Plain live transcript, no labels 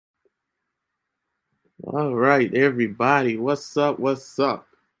All right, everybody. What's up? What's up?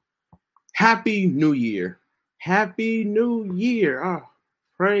 Happy New Year. Happy New Year.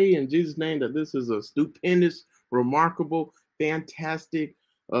 Pray in Jesus' name that this is a stupendous, remarkable, fantastic,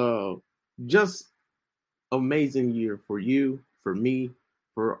 uh, just amazing year for you, for me,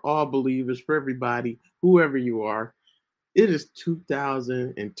 for all believers, for everybody, whoever you are. It is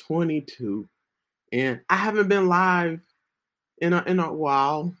 2022, and I haven't been live in a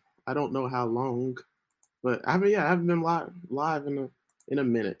while. I don't know how long. But I haven't been live in a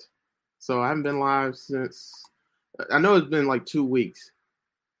minute. So I haven't been live since I know it's been like 2 weeks.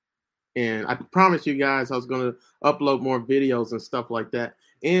 And I promised you guys I was gonna upload more videos and stuff like that.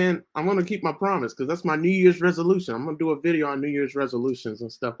 And I'm gonna keep my promise because that's my New Year's resolution. I'm gonna do a video on New Year's resolutions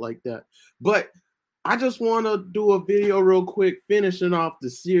and stuff like that. But I just want to do a video real quick, finishing off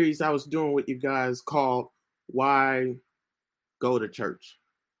the series I was doing with you guys called "Why Go to Church."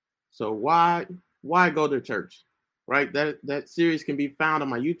 So why go to church? Right? That series can be found on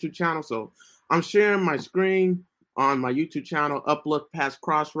my YouTube channel. So I'm sharing my screen on my YouTube channel, Uplift Past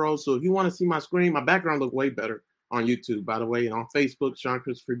Crossroads. So if you want to see my screen, my background look way better on YouTube, by the way, and on Facebook, Sean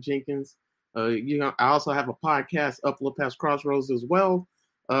Christopher Jenkins. I also have a podcast, Uplift Past Crossroads, as well.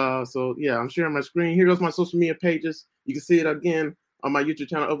 So yeah, I'm sharing my screen. Here goes my social media pages. You can see it again on my YouTube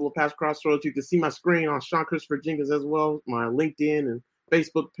channel, Uplift Past Crossroads. You can see my screen on Sean Christopher Jenkins as well, my LinkedIn and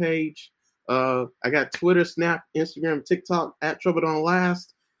Facebook page. I got Twitter, Snap, Instagram, TikTok at Trouble Don't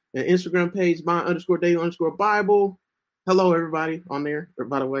Last, and Instagram page my_daily_Bible. Hello, everybody on there.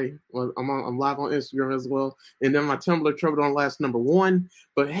 By the way, I'm live on Instagram as well, and then my Tumblr, Trouble Don't Last #1.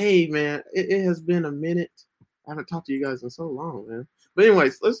 But hey, man, it has been a minute. I haven't talked to you guys in so long, man. But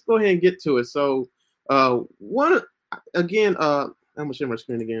anyways, let's go ahead and get to it. So, one again, I'm gonna share my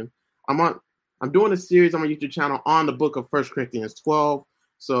screen again. I'm doing a series on my YouTube channel on the book of 1 Corinthians 12.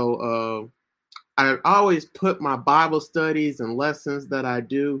 So I always put my Bible studies and lessons that I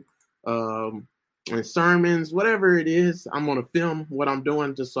do and sermons, whatever it is, I'm going to film what I'm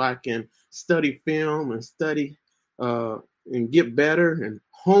doing just so I can study film and study and get better and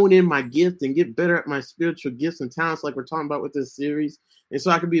hone in my gift and get better at my spiritual gifts and talents like we're talking about with this series. And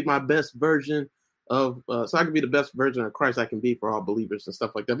so I can be my best version so I can be the best version of Christ I can be for all believers and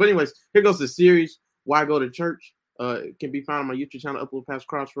stuff like that. But anyways, here goes the series, Why Go to Church? It can be found on my YouTube channel, Upload Past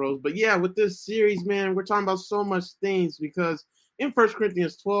Crossroads. But yeah, with this series, man, we're talking about so much things because in 1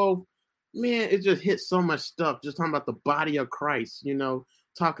 Corinthians 12, man, it just hits so much stuff. Just talking about the body of Christ,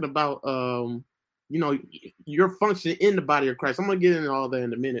 talking about your function in the body of Christ. I'm gonna get into all that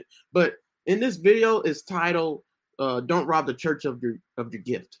in a minute. But in this video, it's titled "Don't Rob the Church of your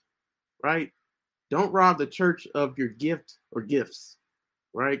gift," right? Don't rob the church of your gift or gifts,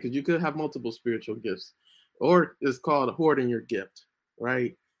 right? Because you could have multiple spiritual gifts, or it's called hoarding your gift,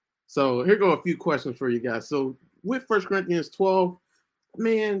 right? So here go a few questions for you guys. So with 1 Corinthians 12,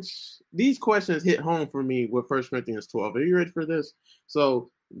 man, these questions hit home for me with 1 Corinthians 12. Are you ready for this? So,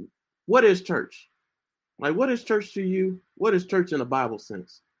 what is church? Like, what is church to you? What is church in a Bible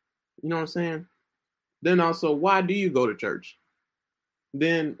sense? You know what I'm saying? Then also, why do you go to church?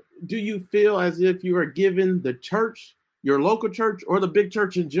 Then do you feel as if you are given the church, your local church, or the big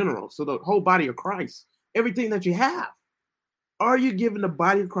church in general? So the whole body of Christ, everything that you have. Are you giving the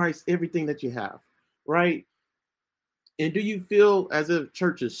body of Christ everything that you have? Right? And do you feel as if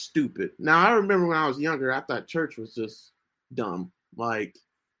church is stupid? Now, I remember when I was younger, I thought church was just dumb. Like,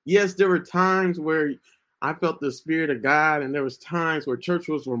 yes, there were times where I felt the spirit of God, and there was times where church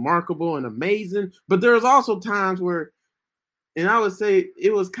was remarkable and amazing, but there was also times where, and I would say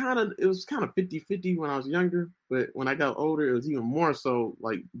it was kind of 50-50 when I was younger, but when I got older, it was even more so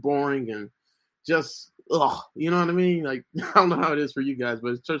like boring and just you know what I mean? Like I don't know how it is for you guys,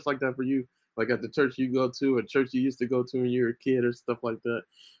 but it's church like that for you, like at the church you go to, a church you used to go to when you were a kid or stuff like that.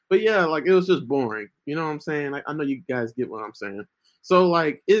 But yeah, like it was just boring. You know what I'm saying? Like, I know you guys get what I'm saying. So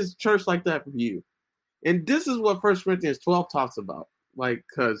like, is church like that for you? And this is what 1 Corinthians 12 talks about, like,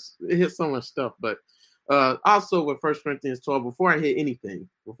 because it hits so much stuff. But also with 1 Corinthians 12, before I hit anything,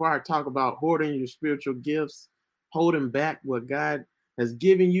 before I talk about hoarding your spiritual gifts, holding back what God has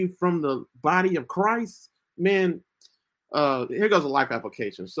given you from the body of Christ, man, here goes a life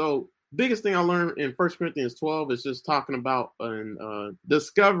application. So biggest thing I learned in 1 Corinthians 12 is just talking about and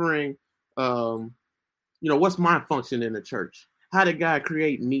discovering, what's my function in the church? How did God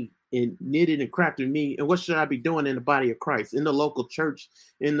create me and knitted and crafted me? And what should I be doing in the body of Christ, in the local church,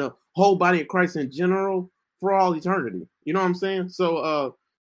 in the whole body of Christ in general for all eternity? You know what I'm saying? So,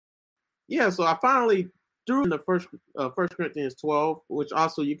 so I finally threw in the First Corinthians 12, which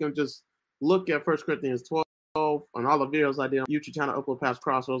also you can just look at 1 Corinthians 12 on all the videos I did on YouTube channel, Upload Past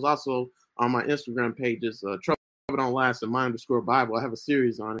Crossroads. Also on my Instagram pages, Trouble Don't Last and My_Bible. I have a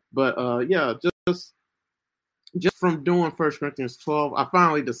series on it. But yeah, just from doing 1 Corinthians 12, I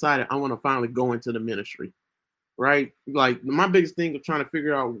finally decided I want to finally go into the ministry, right? Like my biggest thing of trying to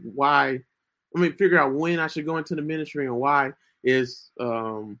figure out figure out when I should go into the ministry and why is,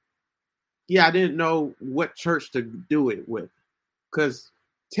 I didn't know what church to do it with. Because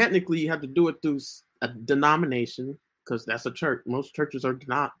technically you have to do it through a denomination, because that's a church. Most churches are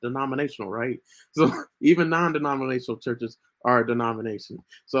not denominational, right? So even non-denominational churches are a denomination.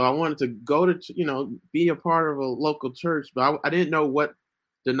 So I wanted to go to, be a part of a local church, but I didn't know what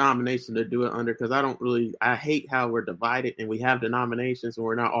denomination to do it under, because I hate how we're divided and we have denominations and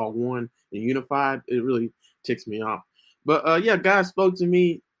we're not all one and unified. It really ticks me off. But God spoke to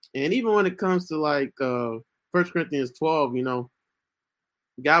me, and even when it comes to like 1 Corinthians 12,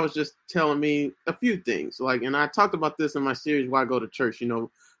 God was just telling me a few things. Like, and I talked about this in my series, Why Go to Church,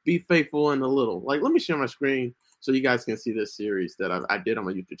 be faithful in the little. Like, let me share my screen so you guys can see this series that I did on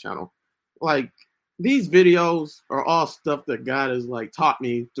my YouTube channel. Like, these videos are all stuff that God has like taught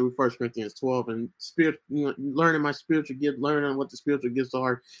me through 1 Corinthians 12 and learning my spiritual gift, learning what the spiritual gifts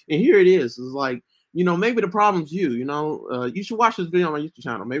are. And here it is. It's like, maybe the problem's you, you should watch this video on my YouTube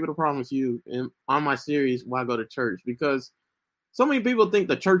channel. Maybe the problem's you, and on my series, Why Go to Church? Because so many people think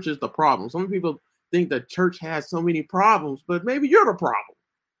the church is the problem. Some people think the church has so many problems, but maybe you're the problem.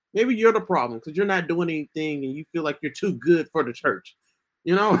 Maybe you're the problem because you're not doing anything and you feel like you're too good for the church,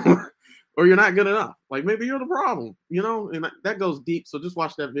 or you're not good enough. Like maybe you're the problem, and that goes deep. So just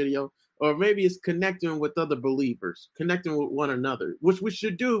watch that video. Or maybe it's connecting with other believers, connecting with one another, which we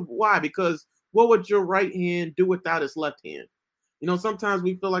should do. Why? Because what would your right hand do without its left hand? Sometimes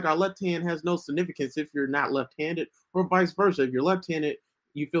we feel like our left hand has no significance if you're not left-handed, or vice versa. If you're left-handed,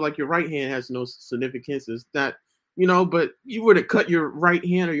 you feel like your right hand has no significance. It's not, but you were to cut your right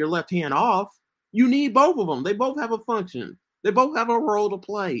hand or your left hand off, you need both of them. They both have a function. They both have a role to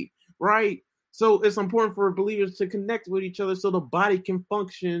play, right? So it's important for believers to connect with each other so the body can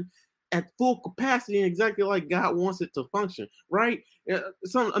function at full capacity and exactly like God wants it to function, right?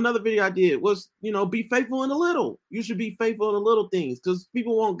 Another video I did was, be faithful in the little. You should be faithful in the little things because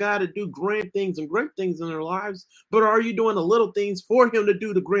people want God to do grand things and great things in their lives. But are you doing the little things for him to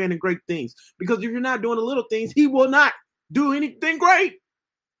do the grand and great things? Because if you're not doing the little things, he will not do anything great.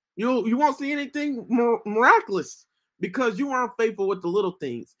 You won't see anything miraculous because you aren't faithful with the little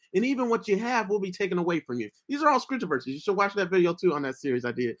things. And even what you have will be taken away from you. These are all scripture verses. You should watch that video too on that series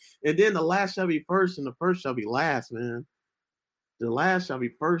I did. And then the last shall be first and the first shall be last, man. The last shall be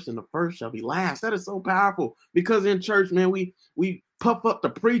first and the first shall be last. That is so powerful because in church, man, we puff up the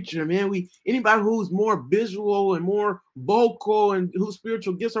preacher, man. Anybody who's more visual and more vocal and whose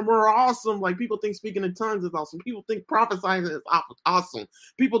spiritual gifts are more awesome. Like people think speaking in tongues is awesome. People think prophesying is awesome.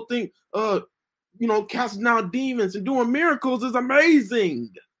 People think casting out demons and doing miracles is amazing.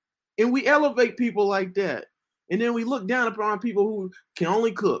 And we elevate people like that. And then we look down upon people who can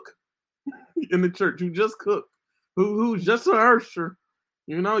only cook in the church, who just cook, who's just a usher.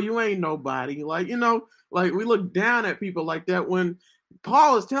 You ain't nobody. Like we look down at people like that when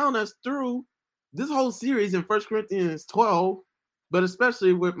Paul is telling us through this whole series in 1 Corinthians 12, but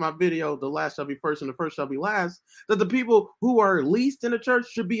especially with my video, The Last Shall Be First and the First Shall Be Last, that the people who are least in the church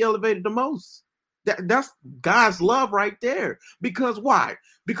should be elevated the most. That's God's love right there. Because why?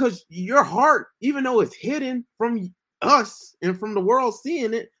 Because your heart, even though it's hidden from us and from the world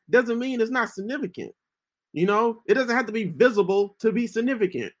seeing it, doesn't mean it's not significant. It doesn't have to be visible to be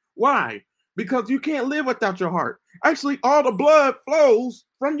significant. Why? Because you can't live without your heart. Actually, all the blood flows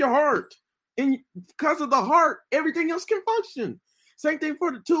from your heart. And because of the heart, everything else can function. Same thing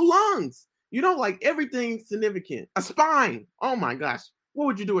for the two lungs. Like everything's significant. A spine. Oh my gosh. What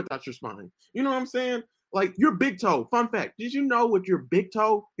would you do without your spine? You know what I'm saying? Like your big toe. Fun fact. Did you know with your big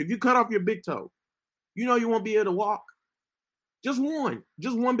toe, if you cut off your big toe, you won't be able to walk? Just one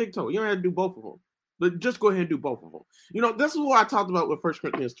big toe. You don't have to do both of them. But just go ahead and do both of them. This is what I talked about with 1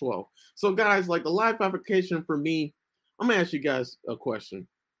 Corinthians 12. So guys, like the life application for me, I'm going to ask you guys a question.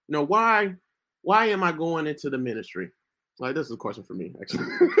 Why am I going into the ministry? Like, this is a question for me, actually.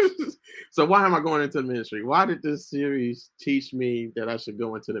 So why am I going into the ministry? Why did this series teach me that I should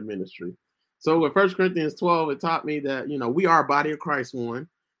go into the ministry? So with 1 Corinthians 12, it taught me that, we are a body of Christ, one.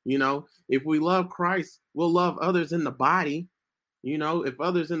 If we love Christ, we'll love others in the body. If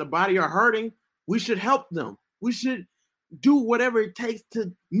others in the body are hurting, we should help them. We should do whatever it takes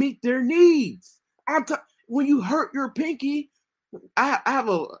to meet their needs. When you hurt your pinky,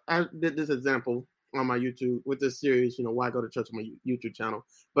 I did this example on my YouTube with this series, Why Go to Church on my YouTube channel.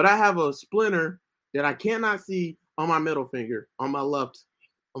 But I have a splinter that I cannot see on my middle finger on my left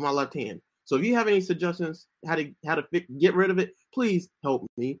hand. So if you have any suggestions how to get rid of it, please help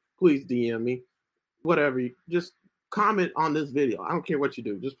me. Please DM me. Whatever. Just comment on this video. I don't care what you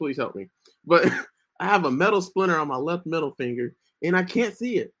do. Just please help me. But I have a metal splinter on my left middle finger and I can't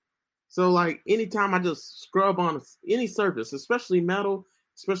see it. So like anytime I just scrub on any surface, especially metal,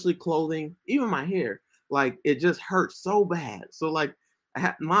 especially clothing, even my hair, like it just hurts so bad. So like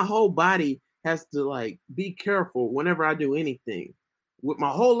my whole body has to like be careful whenever I do anything with my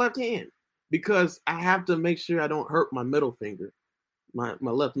whole left hand because I have to make sure I don't hurt my middle finger, my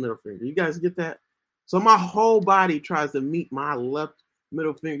left middle finger. You guys get that? So my whole body tries to meet my left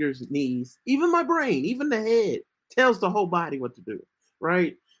middle finger's knees. Even my brain, even the head tells the whole body what to do,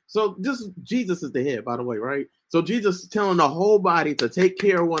 right? So Jesus is the head, by the way, right? So Jesus is telling the whole body to take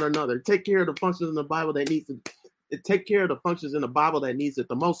care of one another, take care of the functions in the Bible that needs to take care of the functions in the Bible that needs it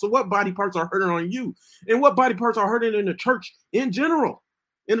the most. So what body parts are hurting on you? And what body parts are hurting in the church in general?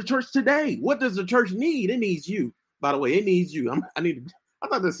 In the church today? What does the church need? It needs you. By the way, it needs you. I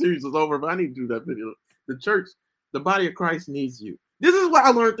thought the series was over, but I need to do that video. The church, the body of Christ needs you. This is what I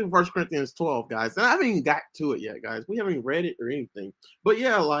learned through 1 Corinthians 12, guys. And I haven't even got to it yet, guys. We haven't even read it or anything. But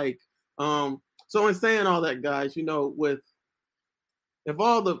yeah, like, so in saying all that, guys, you know, if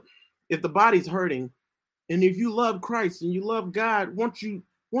the body's hurting, and if you love Christ and you love God, won't you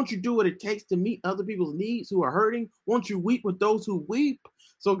do what it takes to meet other people's needs who are hurting? Won't you weep with those who weep?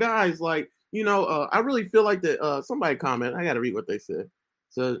 So guys, like, you know, I really feel like that somebody comment. I got to read what they said.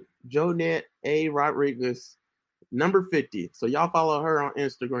 So Jonette A. Rodriguez, number 50. So y'all follow her on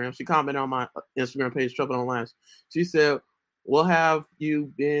Instagram. She commented on my Instagram page, Trouble Online. She said, "Well, have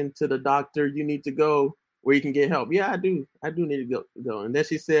you been to the doctor? You need to go where you can get help." Yeah, I do. I do need to go. And then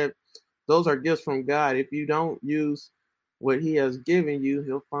she said, "Those are gifts from God. If you don't use what he has given you,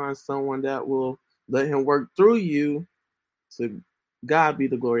 he'll find someone that will let him work through you. To God be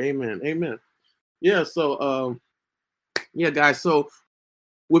the glory." Amen. Amen. Yeah, so yeah, guys. So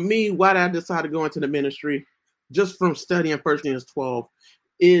with me, why did I decide to go into the ministry? Just from studying 1 Corinthians 12,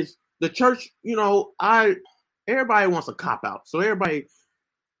 is the church, you know, everybody wants a cop out. So everybody,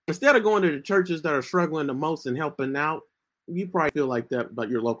 instead of going to the churches that are struggling the most and helping out, you probably feel like that about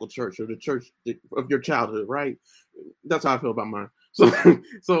your local church or the church of your childhood, right? That's how I feel about mine.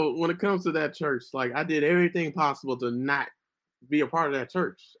 So when it comes to that church, like I did everything possible to not be a part of that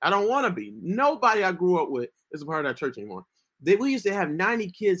church. I don't want to be. Nobody I grew up with is a part of that church anymore. We used to have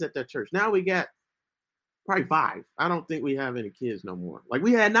 90 kids at that church. Now we got probably 5. I don't think we have any kids no more. Like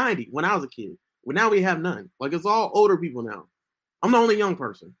we had 90 when I was a kid, but now we have none. Like it's all older people now. I'm the only young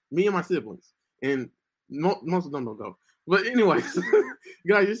person, me and my siblings, and most of them don't go. But anyways,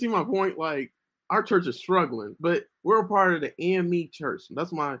 guys, you see my point? Like our church is struggling, but we're a part of the AME Church.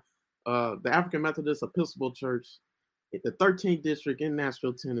 That's the African Methodist Episcopal Church, the 13th district in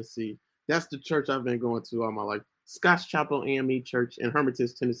Nashville, Tennessee. That's the church I've been going to all my life. Scotts Chapel AME Church in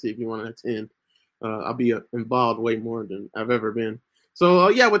Hermitage, Tennessee. If you want to attend, I'll be involved way more than I've ever been. So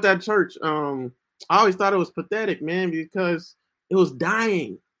yeah, with that church, I always thought it was pathetic, man, because it was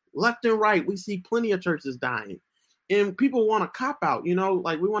dying left and right. We see plenty of churches dying, and people want to cop out. You know,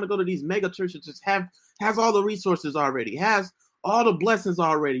 like we want to go to these mega churches that has all the resources already, has all the blessings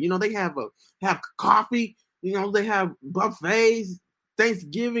already. You know, they have coffee. You know, they have buffets.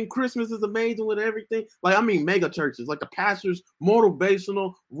 Thanksgiving, Christmas is amazing with everything. Like, I mean, mega churches, like the pastors,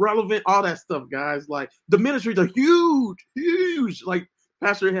 motivational, relevant, all that stuff, guys. Like, the ministries are huge. Like,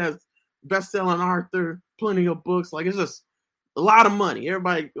 pastor has best-selling author, plenty of books. Like, it's just a lot of money.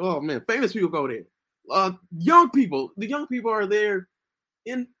 Everybody, oh man, famous people go there. The young people are there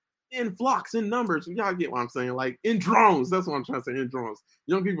in flocks, in numbers. Y'all get what I'm saying? Like in drones. That's what I'm trying to say. In drones,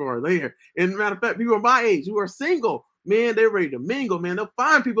 young people are there. And matter of fact, people my age who are single, man, they're ready to mingle. Man, they'll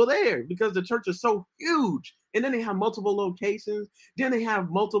find people there because the church is so huge. And then they have multiple locations. Then they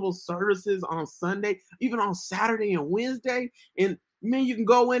have multiple services on Sunday, even on Saturday and Wednesday. And man, you can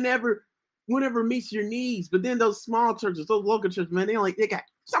go whenever meets your needs. But then those small churches, those local churches, man,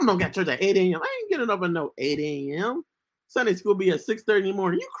 some don't got church at 8 a.m. I ain't getting up at no 8 a.m. Sunday school be at 6:30 in the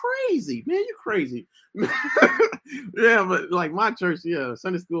morning. You crazy, man. You crazy. Yeah, but like my church, yeah,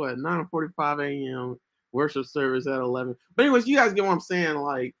 Sunday school at 9:45 a.m. Worship service at 11. But anyways, you guys get what I'm saying.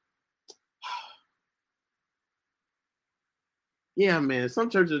 Like, yeah, man, some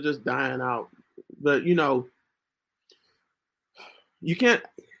churches are just dying out. But you know, you can't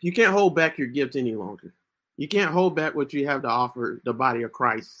hold back your gift any longer. You can't hold back what you have to offer the body of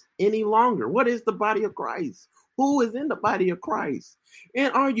Christ any longer. What is the body of Christ? Who is in the body of Christ?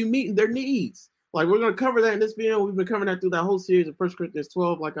 And are you meeting their needs? Like, we're going to cover that in this video. We've been covering that through that whole series of 1 Corinthians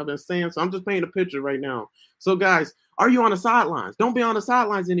 12, like I've been saying. So I'm just painting a picture right now. So, guys, are you on the sidelines? Don't be on the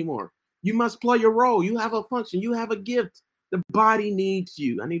sidelines anymore. You must play your role. You have a function. You have a gift. The body needs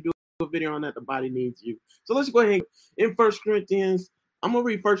you. I need to do a video on that. The body needs you. So let's go ahead. In 1 Corinthians, I'm going to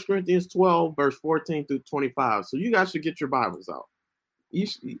read 1 Corinthians 12, verse 14 through 25. So you guys should get your Bibles out.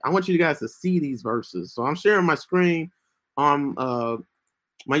 I want you guys to see these verses. So I'm sharing my screen on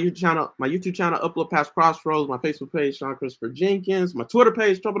my YouTube channel, Upload Past Crossroads, my Facebook page, Sean Christopher Jenkins, my Twitter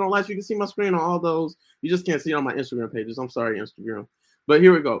page, Trouble Don't Last. You can see my screen on all those. You just can't see it on my Instagram pages. I'm sorry, Instagram. But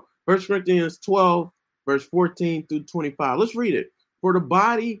here we go. 1 Corinthians 12, verse 14 through 25. Let's read it. For the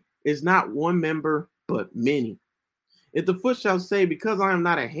body is not one member, but many. If the foot shall say, because I am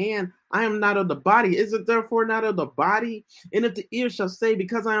not a hand, I am not of the body, is it therefore not of the body? And if the ear shall say,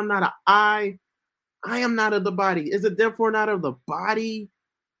 because I am not an eye, I am not of the body, is it therefore not of the body?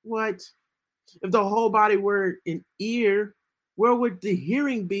 What? If the whole body were an ear, where would the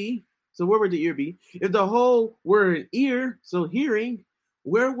hearing be? So where would the ear be? If the whole were an ear, so hearing,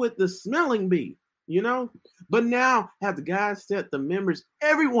 where would the smelling be? You know? But now hath God set the members,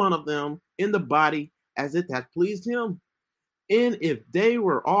 every one of them, in the body as it hath pleased him. And if they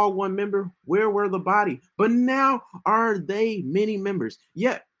were all one member, where were the body? But now are they many members,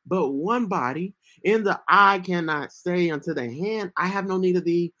 yet but one body. And the eye cannot say unto the hand, I have no need of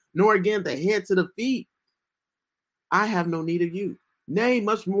thee, nor again the head to the feet, I have no need of you. Nay,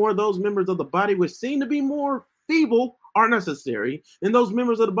 much more those members of the body which seem to be more feeble are necessary, and those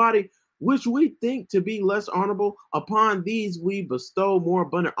members of the body which we think to be less honorable, upon these we bestow more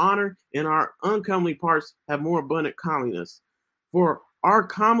abundant honor, and our uncomely parts have more abundant comeliness. For our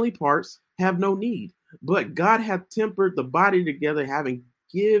comely parts have no need, but God hath tempered the body together, having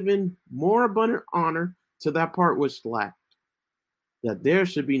given more abundant honor to that part which lacked, that there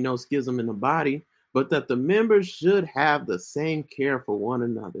should be no schism in the body, but that the members should have the same care for one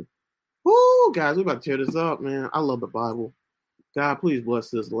another. Woo, guys, we're about to tear this up, man. I love the Bible. God, please bless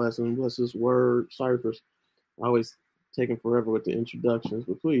this lesson, bless this word. Sorry for always taking forever with the introductions,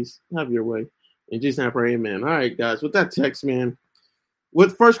 but please have your way. In Jesus' name I pray, amen. All right, guys, with that text, man,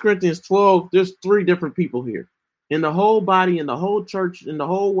 with 1 Corinthians 12, there's three different people here. In the whole body, in the whole church, in the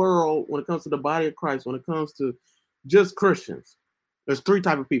whole world, when it comes to the body of Christ, when it comes to just Christians, there's three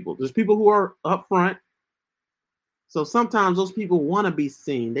types of people. There's people who are up front. So sometimes those people want to be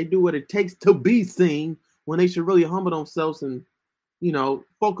seen. They do what it takes to be seen when they should really humble themselves and, you know,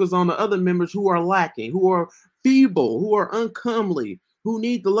 focus on the other members who are lacking, who are feeble, who are uncomely, who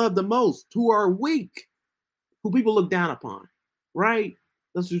need the love the most, who are weak, who people look down upon, right?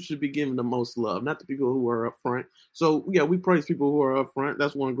 That's who should be given the most love, not the people who are up front. So, yeah, we praise people who are up front.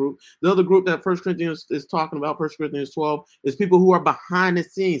 That's one group. The other group that 1 Corinthians is talking about, 1 Corinthians 12, is people who are behind the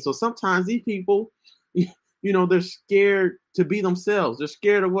scenes. So sometimes these people, you know, they're scared to be themselves. They're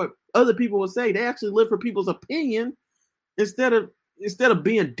scared of what other people will say. They actually live for people's opinion instead of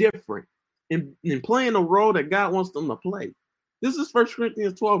being different and playing the role that God wants them to play. This is 1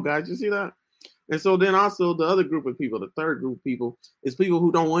 Corinthians 12, guys. You see that? And so then also the other group of people, the third group of people, is people who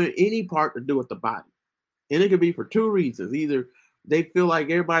don't want any part to do with the body. And it could be for two reasons. Either they feel like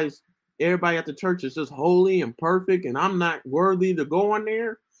everybody at the church is just holy and perfect, and I'm not worthy to go on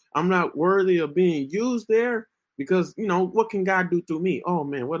there. I'm not worthy of being used there because, you know, what can God do through me? Oh,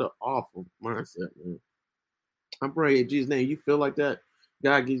 man, what an awful mindset, man. I pray in Jesus' name you feel like that.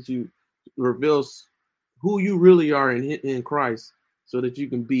 God reveals who you really are in Christ so that you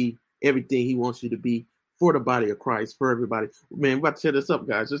can be everything he wants you to be for the body of Christ, for everybody. Man, we're about to set this up,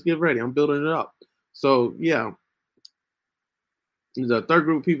 guys. Just get ready. I'm building it up. So, yeah. The third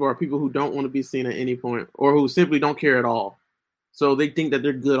group of people are people who don't want to be seen at any point or who simply don't care at all. So they think that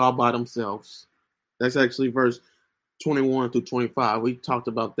they're good all by themselves. That's actually verse 21 through 25. We talked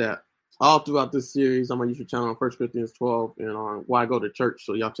about that all throughout this series on my YouTube channel on 1 Corinthians 12 and on Why I Go to Church.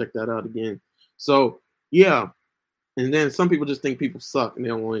 So y'all check that out again. So, yeah. And then some people just think people suck and they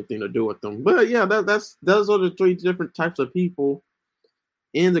don't want anything to do with them. But yeah, those are the three different types of people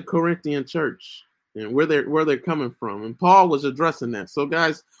in the Corinthian church and where they're coming from. And Paul was addressing that. So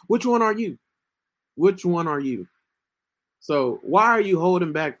guys, which one are you? Which one are you? So why are you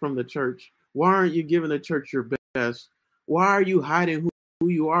holding back from the church? Why aren't you giving the church your best? Why are you hiding who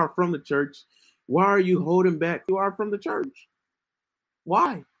you are from the church? Why are you holding back who you are from the church?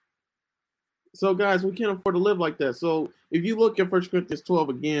 Why? So, guys, we can't afford to live like that. So, if you look at 1 Corinthians 12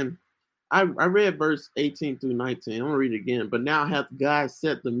 again, I read verse 18 through 19. I'm going to read it again. But now hath God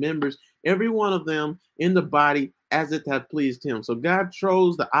set the members, every one of them, in the body as it hath pleased him. So, God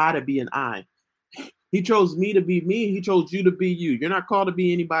chose the eye to be an eye. He chose me to be me. He chose you to be you. You're not called to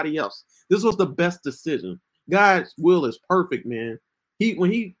be anybody else. This was the best decision. God's will is perfect, man.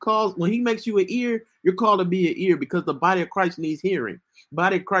 When he makes you an ear, you're called to be an ear because the body of Christ needs hearing. The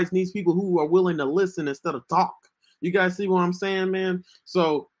body of Christ needs people who are willing to listen instead of talk. You guys see what I'm saying, man?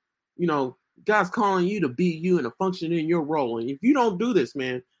 So, God's calling you to be you and to function in your role. And if you don't do this,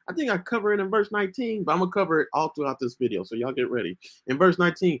 man, I think I cover it in verse 19, but I'm gonna cover it all throughout this video. So y'all get ready. In verse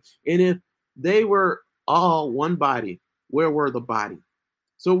 19, and if they were all one body, where were the body?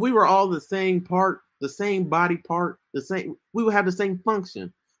 So we were all the same part, the same body part, we would have the same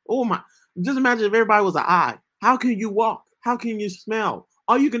function. Oh my, just imagine if everybody was an eye. How can you walk? How can you smell?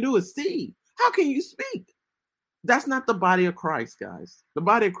 All you can do is see. How can you speak? That's not the body of Christ, guys. The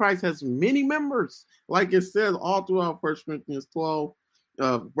body of Christ has many members, like it says all throughout 1 Corinthians 12,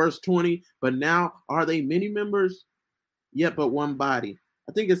 verse 20. But now, are they many members? Yet but one body.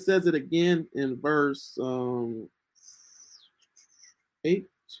 I think it says it again in verse 8,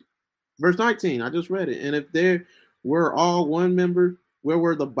 verse 19. I just read it. And if there were all one member, where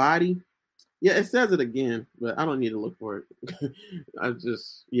were the body? Yeah, it says it again, but I don't need to look for it. Guys,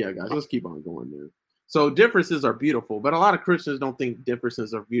 let's keep on going there. So differences are beautiful, but a lot of Christians don't think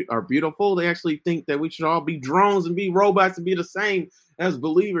differences are beautiful. They actually think that we should all be drones and be robots and be the same as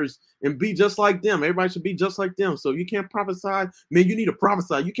believers and be just like them. Everybody should be just like them. So you can't prophesy, man, you need to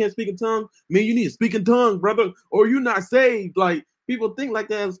prophesy. You can't speak in tongues, man, you need to speak in tongues, brother, or you're not saved. Like, people think like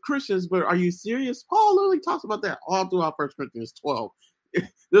that as Christians, but are you serious? Paul literally talks about that all throughout 1 Corinthians 12.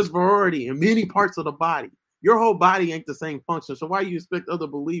 There's variety in many parts of the body. Your whole body ain't the same function. So why do you expect other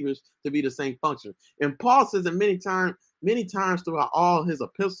believers to be the same function? And Paul says it many times throughout all his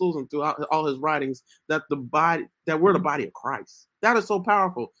epistles and throughout all his writings that we're the body of Christ. That is so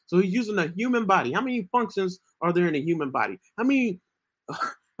powerful. So he's using a human body. How many functions are there in a human body? How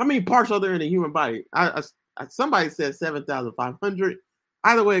many parts are there in a human body? Somebody said 7,500.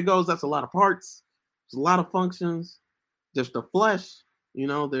 Either way it goes, that's a lot of parts. There's a lot of functions. There's the flesh,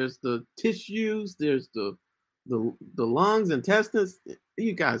 there's the tissues, there's the lungs, intestines.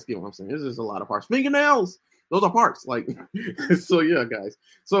 You guys get what I'm saying. There's just a lot of parts. Fingernails, those are parts. Like, so yeah, guys.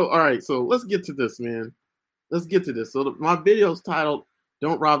 So all right, so let's get to this, man. Let's get to this. So my video is titled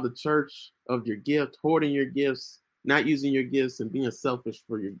 "Don't Rob the Church of Your Gift, Hoarding Your Gifts, Not Using Your Gifts, and Being Selfish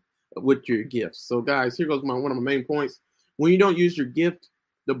with your gifts." So guys, here goes one of my main points. When you don't use your gift,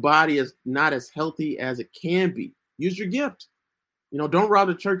 the body is not as healthy as it can be. Use your gift. Don't rob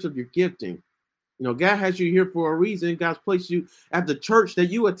the church of your gifting. God has you here for a reason. God's placed you at the church that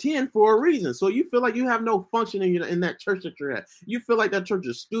you attend for a reason. So you feel like you have no function in that church that you're at. You feel like that church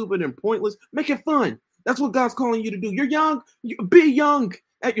is stupid and pointless. Make it fun. That's what God's calling you to do. You're young. Be young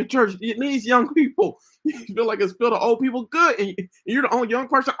at your church. It needs young people. You feel like it's filled with old people. Good. And you're the only young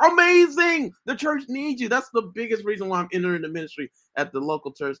person. Amazing. The church needs you. That's the biggest reason why I'm entering the ministry at the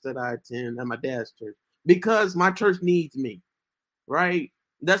local church that I attend, at my dad's church. Because my church needs me. Right?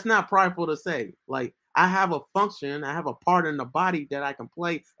 That's not prideful to say. Like, I have a function, I have a part in the body that I can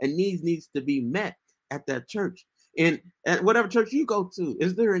play, and needs to be met at that church. And at whatever church you go to,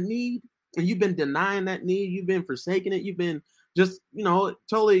 is there a need? And you've been denying that need, you've been forsaking it, you've been just,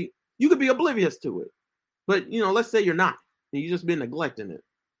 totally, you could be oblivious to it. But, let's say you're not, and you've just been neglecting it.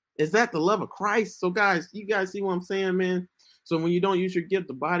 Is that the love of Christ? So guys, you guys see what I'm saying, man? So when you don't use your gift,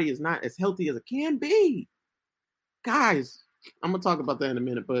 the body is not as healthy as it can be. Guys, I'm going to talk about that in a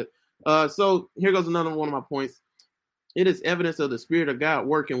minute, but so here goes another one of my points. It is evidence of the Spirit of God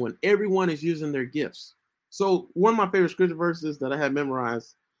working when everyone is using their gifts. So one of my favorite scripture verses that I had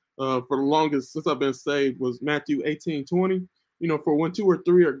memorized for the longest since I've been saved was Matthew 18:20. For when 2 or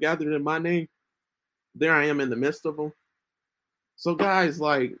 3 are gathered in my name, there I am in the midst of them. So guys,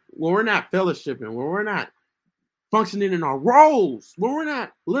 like, when we're not fellowshipping, when we're not functioning in our roles, when we're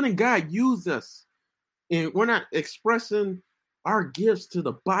not letting God use us, and we're not expressing our gifts to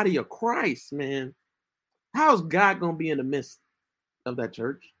the body of Christ, man, how's God going to be in the midst of that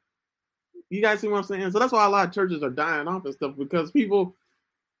church? You guys see what I'm saying? So that's why a lot of churches are dying off and stuff, because people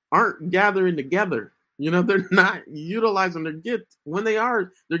aren't gathering together. They're not utilizing their gift when they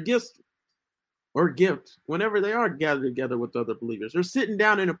are, their gifts or gift, whenever they are gathered together with other believers. They're sitting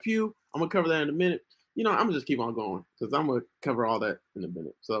down in a pew. I'm going to cover that in a minute. I'm going to just keep on going because I'm going to cover all that in a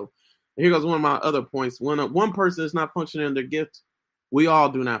minute. So here goes one of my other points. When one person is not functioning in their gift, we all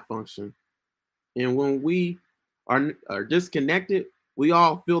do not function. And when we are disconnected, we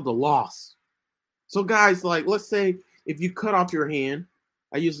all feel the loss. So guys, like, let's say if you cut off your hand,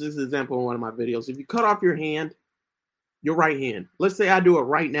 I use this example in one of my videos. If you cut off your hand, your right hand, let's say I do it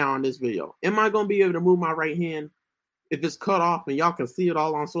right now on this video. Am I going to be able to move my right hand if it's cut off and y'all can see it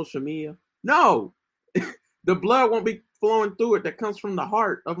all on social media? No. the blood won't be flowing through it that comes from the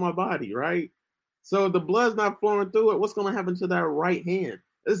heart of my body, right? So the blood's not flowing through it. What's going to happen to that right hand?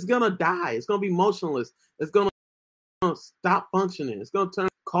 It's going to die. It's going to be motionless. It's going to stop functioning. It's going to turn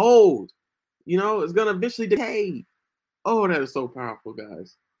cold. It's going to eventually decay. Oh, that is so powerful,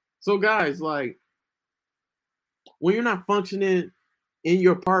 guys. So, guys, like, when you're not functioning in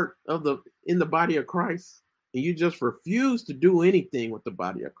your part in the body of Christ, and you just refuse to do anything with the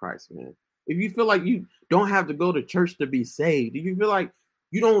body of Christ, man. If you feel like you don't have to go to church to be saved, if you feel like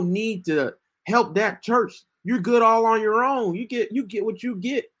you don't need to help that church, you're good all on your own. You get what you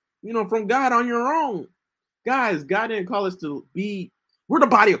get, from God on your own. Guys, God didn't call us to be, we're the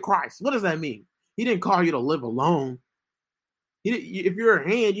body of Christ. What does that mean? He didn't call you to live alone. If you're a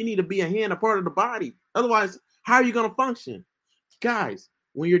hand, you need to be a hand, a part of the body. Otherwise, how are you going to function? Guys,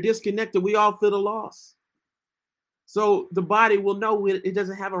 when you're disconnected, we all feel the loss. So the body will know it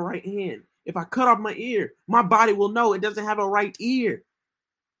doesn't have a right hand. If I cut off my ear, my body will know it doesn't have a right ear.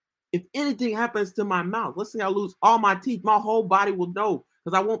 If anything happens to my mouth, let's say I lose all my teeth, my whole body will know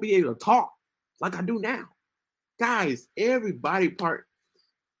because I won't be able to talk like I do now. Guys, every part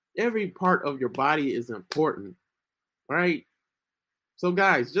of your body is important, right? So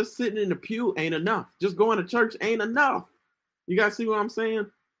guys, just sitting in the pew ain't enough. Just going to church ain't enough. You guys see what I'm saying?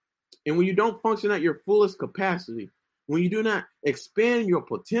 And when you don't function at your fullest capacity, when you do not expand your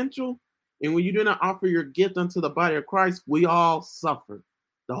potential, and when you do not offer your gift unto the body of Christ, we all suffer.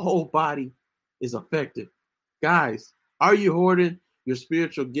 The whole body is affected. Guys, are you hoarding your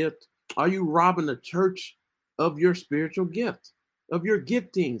spiritual gift? Are you robbing the church of your spiritual gift, of your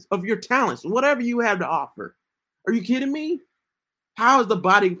giftings, of your talents, whatever you have to offer? Are you kidding me? How is the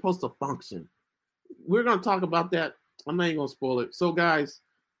body supposed to function? We're going to talk about that. I'm not even going to spoil it. So, guys,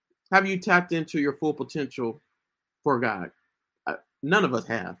 have you tapped into your full potential for God? None of us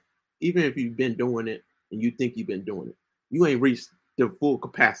have. Even if you've been doing it and you think you've been doing it, you ain't reached the full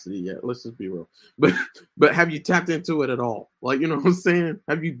capacity yet. Let's just be real. But have you tapped into it at all? Like, you know what I'm saying?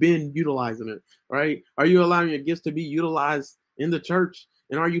 Have you been utilizing it, right? Are you allowing your gifts to be utilized in the church?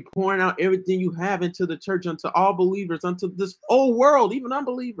 And are you pouring out everything you have into the church, unto all believers, unto this whole world, even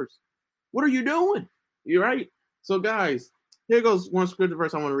unbelievers? What are you doing? You're right. So, guys, here goes one scripture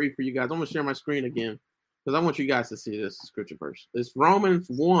verse I want to read for you guys. I'm going to share my screen again because I want you guys to see this scripture verse. It's Romans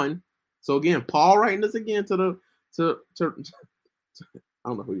 1. So, again, Paul writing this again to I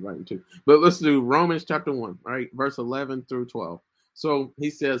don't know who he's writing to, but let's do Romans chapter 1, right? Verse 11 through 12. So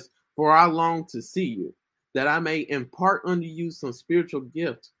he says, "For I long to see you, that I may impart unto you some spiritual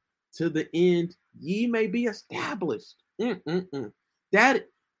gift, to the end ye may be established. That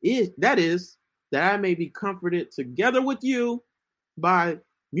is, that I may be comforted together with you by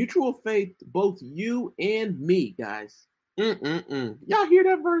mutual faith, both you and me," guys. Y'all hear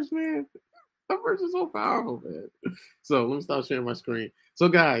that verse, man? That verse is so powerful, man. So let me stop sharing my screen. So,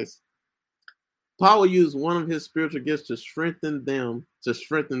 guys, Paul will use one of his spiritual gifts to strengthen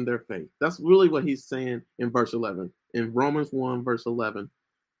their faith. That's really what he's saying in verse 11. In Romans 1, verse 11,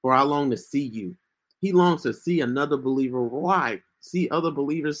 "For I long to see you." He longs to see another believer. Why? See other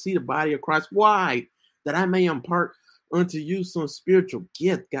believers, see the body of Christ. Why? That I may impart unto you some spiritual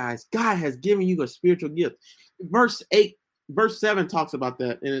gift, guys. God has given you a spiritual gift. Verse 7 talks about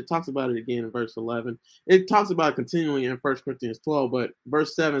that, and it talks about it again in verse 11. It talks about it continually in 1 Corinthians 12, but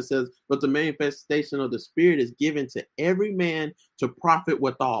verse 7 says, "But the manifestation of the Spirit is given to every man to profit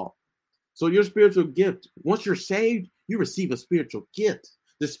withal." So your spiritual gift, once you're saved, you receive a spiritual gift.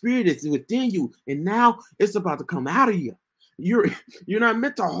 The Spirit is within you, and now it's about to come out of you. You're not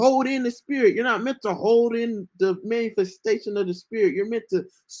meant to hold in the Spirit. You're not meant to hold in the manifestation of the Spirit. You're meant to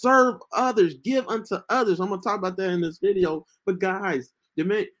serve others, give unto others. I'm going to talk about that in this video. But guys,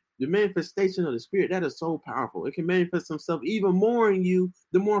 the manifestation of the Spirit, that is so powerful. It can manifest himself even more in you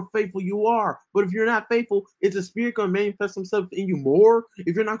the more faithful you are. But if you're not faithful, is the Spirit going to manifest himself in you more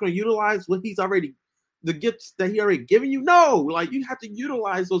if you're not going to utilize what he's already, the gifts that he already given you? No, like, you have to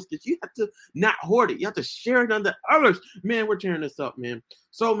utilize those gifts. You have to not hoard it. You have to share it unto others. Man, we're tearing this up, man.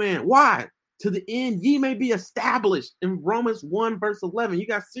 So, man, why? To the end, ye may be established. In Romans 1, verse 11. You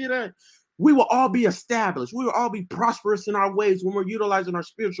guys see that? We will all be established. We will all be prosperous in our ways when we're utilizing our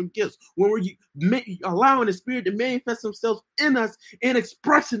spiritual gifts, when we're allowing the Spirit to manifest themselves in us and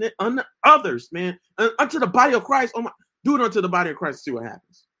expressing it unto others, man. Unto the body of Christ. Do it unto the body of Christ and see what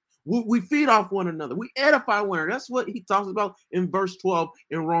happens. We feed off one another. We edify one another. That's what he talks about in verse 12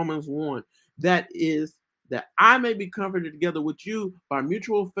 in Romans 1. That is, that I may be comforted together with you by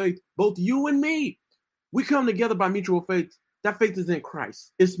mutual faith, both you and me. We come together by mutual faith. That faith is in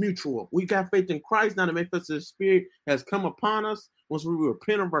Christ. It's mutual. We got faith in Christ. Now the manifestation of the Spirit has come upon us once we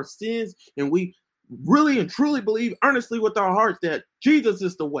repent of our sins and we really and truly believe earnestly with our hearts that Jesus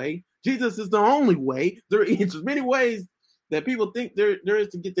is the way, Jesus is the only way. There is many ways that people think there is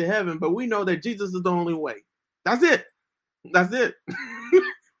to get to heaven, but we know that Jesus is the only way. That's it. That's it.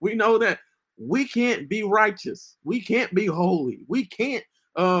 We know that we can't be righteous. We can't be holy. We can't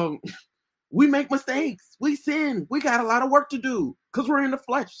um we make mistakes. We sin. We got a lot of work to do because we're in the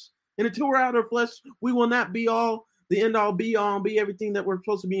flesh. And until we're out of the flesh, we will not be all the end all be all and be everything that we're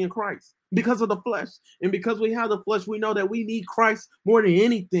supposed to be in Christ because of the flesh. And because we have the flesh, we know that we need Christ more than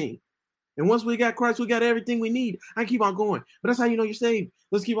anything. And once we got Christ, we got everything we need. I keep on going. But that's how you know you're saved.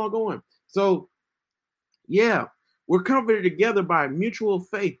 Let's keep on going. So, yeah, we're comforted together by mutual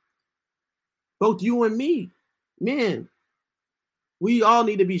faith. Both you and me. Man, we all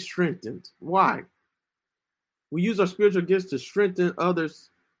need to be strengthened. Why? We use our spiritual gifts to strengthen others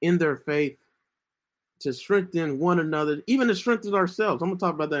in their faith, to strengthen one another, even to strengthen ourselves. I'm going to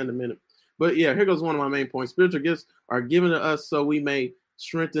talk about that in a minute. But yeah, here goes one of my main points. Spiritual gifts are given to us so we may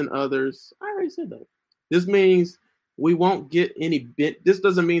strengthen others. I already said that. This means we won't get any this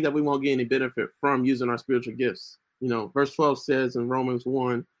doesn't mean that we won't get any benefit from using our spiritual gifts. You know, verse 12 says in Romans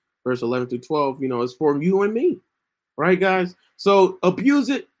 1, verse 11 through 12, you know, it's for you and me. Right, guys? So abuse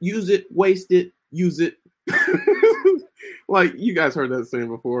it, use it, waste it, use it. Like you guys heard that saying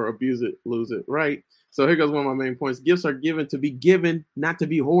before, abuse it, lose it, right? So here goes one of my main points. Gifts are given to be given, not to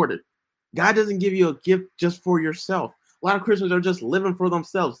be hoarded. God doesn't give you a gift just for yourself. A lot of Christians are just living for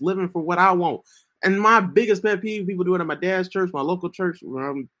themselves, living for what I want. And my biggest pet peeve, people do it at my dad's church, my local church, where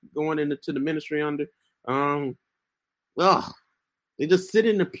I'm going into the ministry under. They just sit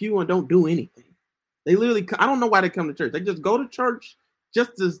in the pew and don't do anything. They literally, I don't know why they come to church. They just go to church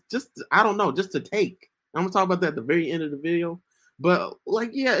just to take. I'm gonna talk about that at the very end of the video. But like,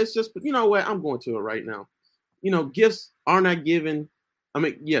 yeah, it's just, you know what? I'm going to it right now. You know, gifts are not given.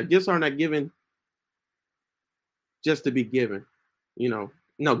 Gifts are not given just to be given. You know,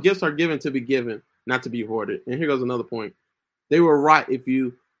 no, gifts are given to be given, not to be hoarded. And here goes another point. They were right if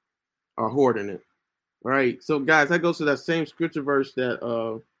you are hoarding it. Right. So guys, that goes to that same scripture verse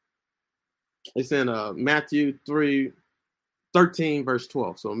that it's in Matthew 13, verse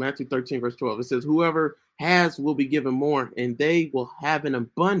 12. So Matthew 13, verse 12. It says, whoever has will be given more, and they will have an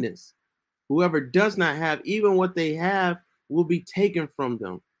abundance. Whoever does not have, even what they have, will be taken from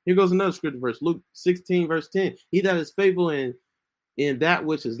them. Here goes another scripture verse. Luke 16, verse 10. He that is faithful in that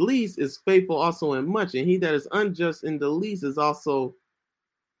which is least is faithful also in much. And he that is unjust in the least is also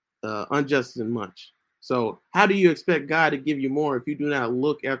unjust in much. So how do you expect God to give you more if you do not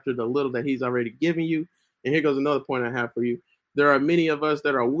look after the little that he's already given you? And here goes another point I have for you. There are many of us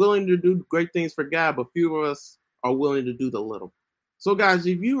that are willing to do great things for God, but few of us are willing to do the little. So guys,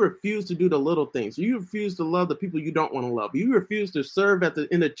 if you refuse to do the little things, you refuse to love the people you don't want to love, you refuse to serve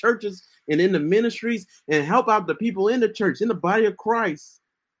in the churches and in the ministries and help out the people in the church, in the body of Christ,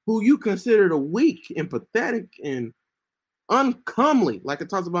 who you consider the weak and pathetic and uncomely, like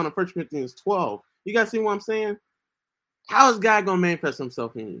it talks about in 1 Corinthians 12. You guys see what I'm saying? How is God going to manifest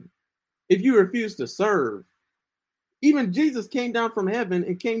himself in you if you refuse to serve? Even Jesus came down from heaven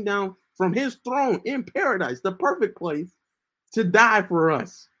and came down from his throne in paradise, the perfect place, to die for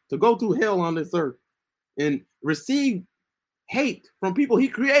us, to go through hell on this earth and receive hate from people he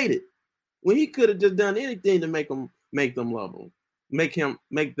created when he could have just done anything to make them love him,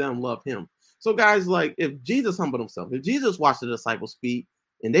 make them love him. So guys, like if Jesus humbled himself, if Jesus washed the disciples' feet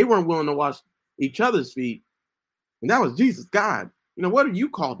and they weren't willing to wash each other's feet, and that was Jesus, God, you know, what are you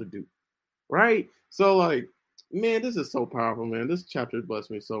called to do? Right? So like, man, this is so powerful, man. This chapter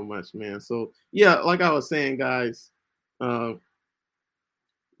blessed me so much, man. So yeah, like I was saying, guys,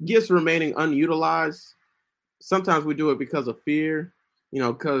 gifts remaining unutilized. Sometimes we do it because of fear, you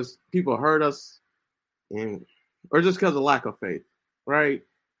know, because people hurt us, or just because of lack of faith, right?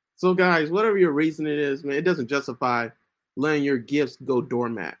 So guys, whatever your reason it is, man, it doesn't justify letting your gifts go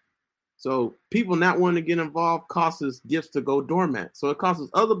dormant. So people not wanting to get involved causes gifts to go dormant. So it causes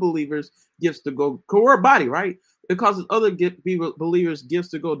other believers gifts to go, we're a body, right? It causes other believers gifts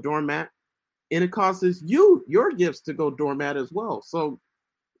to go dormant, and it causes your gifts to go dormant as well. So,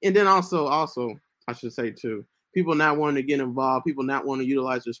 and then also, I should say too, people not wanting to get involved, people not wanting to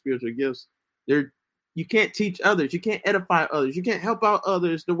utilize their spiritual gifts. You can't teach others, you can't edify others, you can't help out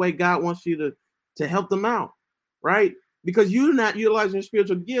others the way God wants you to help them out, right? Because you're not utilizing your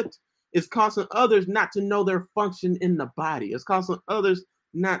spiritual gift, it's causing others not to know their function in the body. It's causing others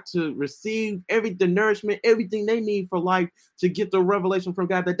not to receive the nourishment, everything they need for life to get the revelation from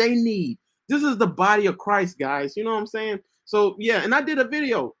God that they need. This is the body of Christ, guys. You know what I'm saying? So, yeah, and I did a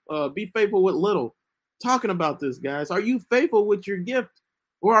video, Be Faithful with Little, talking about this, guys. Are you faithful with your gift,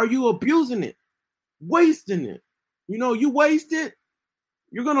 or are you abusing it? wasting it. You know, you waste it,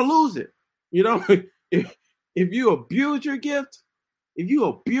 you're gonna lose it. You know, if you abuse your gift, if you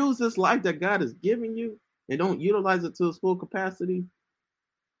abuse this life that God has given you and don't utilize it to its full capacity,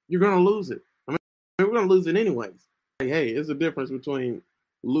 you're gonna lose it. I mean, we're gonna lose it anyways. Like, hey, it's a difference between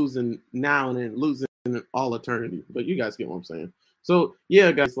losing now and then losing all eternity. But you guys get what I'm saying. So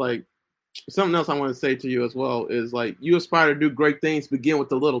yeah, guys, like something else I want to say to you as well is like you aspire to do great things, begin with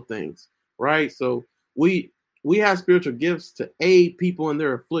the little things, right? So we we have spiritual gifts to aid people in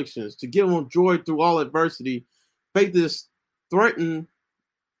their afflictions, to give them joy through all adversity. Faith is threatened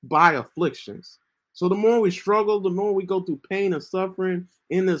by afflictions. So the more we struggle, the more we go through pain and suffering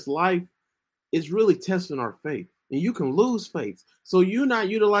in this life, it's really testing our faith. And you can lose faith. So you're not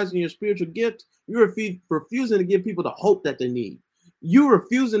utilizing your spiritual gift. You're refusing to give people the hope that they need. You're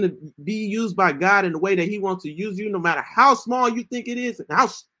refusing to be used by God in the way that He wants to use you, no matter how small you think it is and how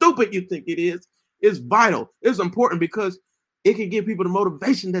stupid you think it is. It's vital. It's important because it can give people the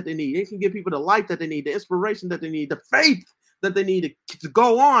motivation that they need. It can give people the light that they need, the inspiration that they need, the faith that they need to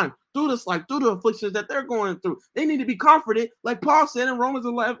go on through this life, through the afflictions that they're going through. They need to be comforted, like Paul said in Romans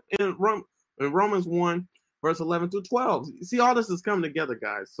 11, in Romans 1, verse 11 through 12. See, all this is coming together,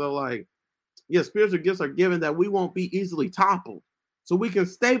 guys. So, like, yeah, spiritual gifts are given that we won't be easily toppled. So we can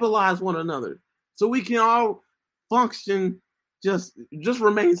stabilize one another. So we can all function, just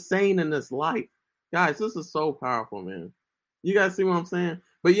remain sane in this life. Guys, this is so powerful, man. You guys see what I'm saying?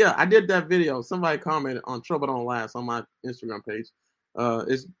 But yeah, I did that video. Somebody commented on Trouble Don't Last on my Instagram page.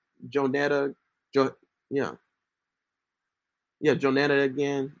 It's Jonetta, yeah, Jonetta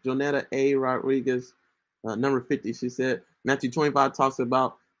again. Jonetta A. Rodriguez, number 50. She said Matthew 25 talks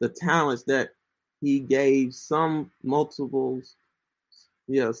about the talents that He gave some multiples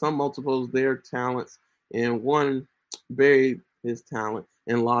their talents, and one buried his talent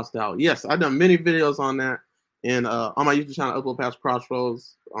and lost out. Yes, I've done many videos on that, and on my YouTube channel, Upload Past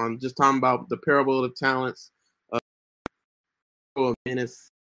Crossroads, on just talking about the parable of the talents.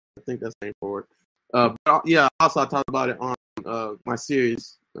 Menace, I think that's the name for it. But yeah, also I talked about it on my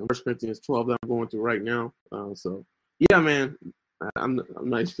series, 1 Corinthians 12, that I'm going through right now. So yeah, man, I'm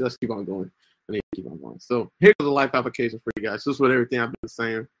nice. Let's keep on going. I need to keep on going. So here's the life application for you guys. Just with everything I've been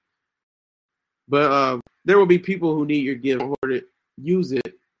saying. But there will be people who need your gift in order to use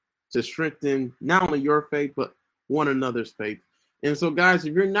it to strengthen not only your faith, but one another's faith. And so, guys,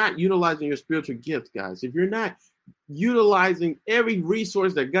 if you're not utilizing your spiritual gift, guys, if you're not utilizing every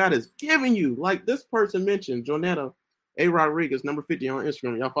resource that God has given you, like this person mentioned, Jonetta A. Rodriguez, number 50 on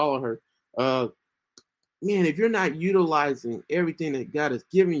Instagram, y'all follow her. Man, if you're not utilizing everything that God has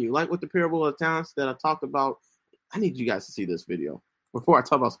given you, like with the parable of talents that I talked about, I need you guys to see this video before I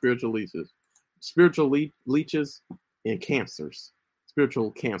talk about spiritual leeches and cancers.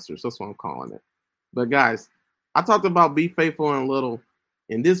 Spiritual cancers, that's what I'm calling it. But guys, I talked about be faithful in little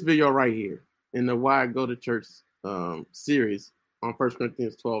in this video right here, in the Why I Go to Church series on 1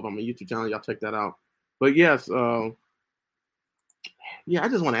 Corinthians 12 on my YouTube channel. Y'all check that out. But yes, I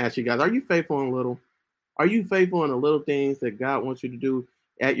just want to ask you guys, are you faithful in little? Are you faithful in the little things that God wants you to do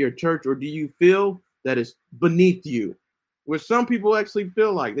at your church, or do you feel that it's beneath you? Which some people actually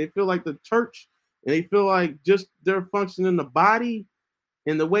feel like. They feel like the church, and they feel like just their function in the body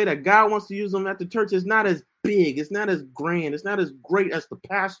and the way that God wants to use them at the church is not as big, it's not as grand, it's not as great as the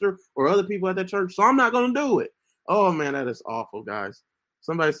pastor or other people at the church, so I'm not going to do it. Oh, man, that is awful, guys.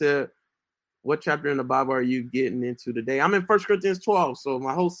 Somebody said, what chapter in the Bible are you getting into today? I'm in 1 Corinthians 12, so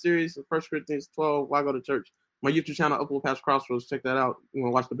my whole series of 1 Corinthians 12, Why Go to Church? My YouTube channel, Upload Past Crossroads, check that out. You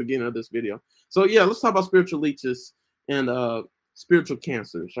want to watch the beginning of this video. So, yeah, let's talk about spiritual leeches and spiritual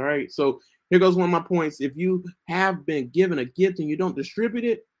cancers, all right? So here goes one of my points. If you have been given a gift and you don't distribute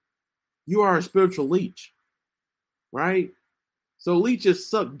it, you are a spiritual leech, right? So leeches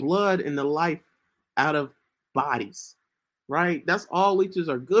suck blood and the life out of bodies, right? That's all leeches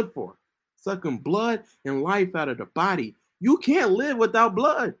are good for, sucking blood and life out of the body. You can't live without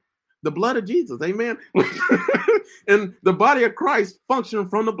blood. The blood of Jesus, amen? And the body of Christ functions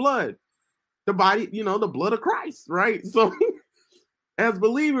from the blood. The body, the blood of Christ, right? So as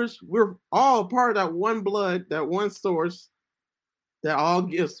believers, we're all part of that one blood, that one source that all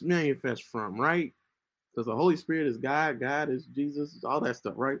gifts manifest from, right? Because the Holy Spirit is God, God is Jesus, all that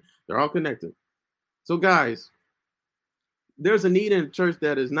stuff, right? They're all connected. So guys, there's a need in the church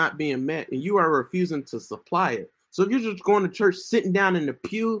that is not being met, and you are refusing to supply it. So if you're just going to church, sitting down in the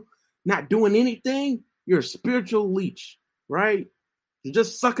pew, not doing anything, you're a spiritual leech, right? You're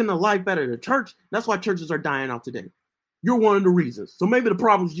just sucking the life out of the church. That's why churches are dying out today. You're one of the reasons. So maybe the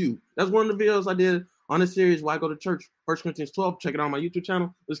problem's you. That's one of the videos I did on this series, Why I Go to Church, 1 Corinthians 12. Check it out on my YouTube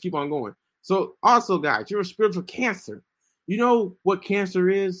channel. Let's keep on going. So also, guys, you're a spiritual cancer. You know what cancer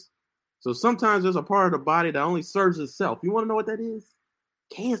is? So sometimes there's a part of the body that only serves itself. You want to know what that is?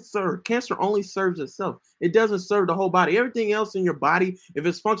 Cancer. Cancer only serves itself. It doesn't serve the whole body. Everything else in your body, if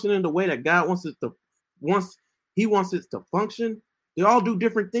it's functioning the way that God wants it to function, they all do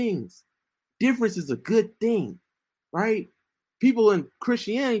different things. Difference is a good thing, right? People in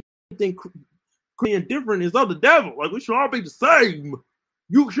Christianity think being different is of the devil. Like, we should all be the same.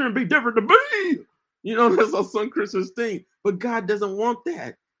 You shouldn't be different to me. You know, that's how some Christians think. But God doesn't want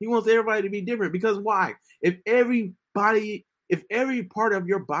that. He wants everybody to be different. Because why? If every part of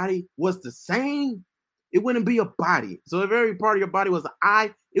your body was the same, it wouldn't be a body. So if every part of your body was an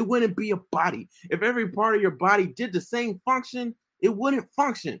eye, it wouldn't be a body. If every part of your body did the same function, it wouldn't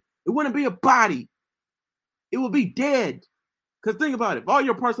function. It wouldn't be a body. It would be dead. Because think about it. If all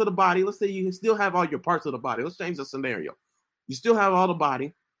your parts of the body, let's say you still have all your parts of the body. Let's change the scenario. You still have all the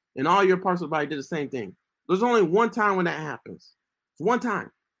body, and all your parts of the body did the same thing. There's only one time when that happens. It's one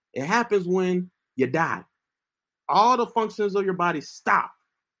time. It happens when you die. All the functions of your body stop.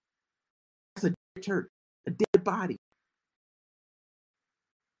 That's a dead church, a dead body.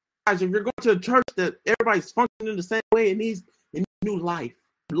 Guys, if you're going to a church that everybody's functioning the same way, it needs new life,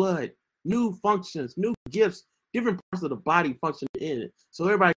 blood, new functions, new gifts, different parts of the body functioning in it, so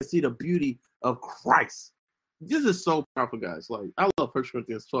everybody can see the beauty of Christ. This is so powerful, guys. Like, I love 1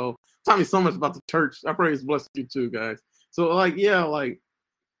 Corinthians 12. Taught me so much about the church. I pray it's blessed you too, guys. So, like, yeah, like,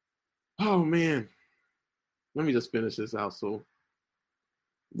 oh man. Let me just finish this out. So,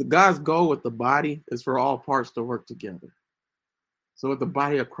 the God's goal with the body is for all parts to work together. So, with the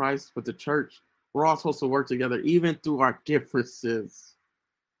body of Christ, with the church, we're all supposed to work together, even through our differences.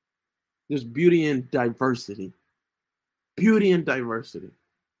 There's beauty in diversity. Beauty in diversity.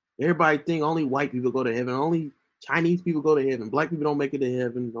 Everybody think only white people go to heaven. Only Chinese people go to heaven. Black people don't make it to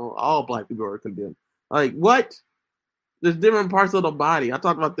heaven. All black people are condemned. Like, what? There's different parts of the body. I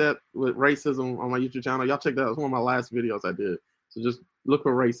talked about that with racism on my YouTube channel. Y'all check that out. It's one of my last videos I did. So just look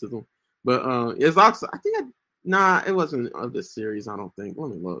for racism. But it's also, I think, it wasn't of this series, I don't think.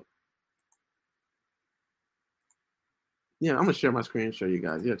 Let me look. Yeah, I'm going to share my screen and show you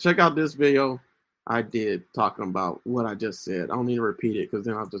guys. Yeah, check out this video I did talking about what I just said. I don't need to repeat it because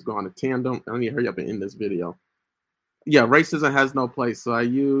then I'll just go on a tandem. I need to hurry up and end this video. Yeah, racism has no place. So I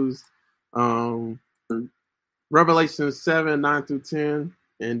used Revelation 7, 9 through 10,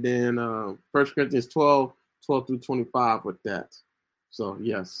 and then 1 Corinthians 12, 12 through 25 with that. So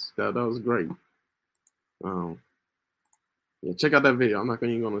yes, that was great. Yeah, check out that video. I'm not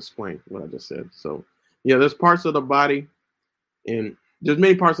even going to explain what I just said. So yeah, there's parts of the body, and there's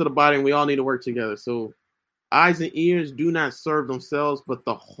many parts of the body, and we all need to work together. So eyes and ears do not serve themselves, but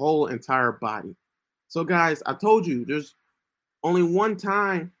the whole entire body. So guys, I told you there's only one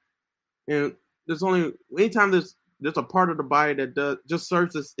time, and there's only anytime there's a part of the body that just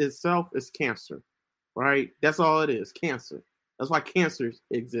serves itself is cancer, right? That's all it is, cancer. That's why cancer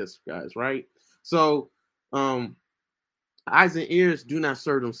exists, guys, right? So eyes and ears do not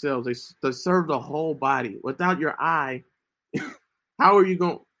serve themselves. They serve the whole body. Without your eye, how are you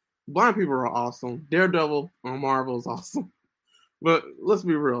going? Blind people are awesome. Daredevil on Marvel is awesome. But let's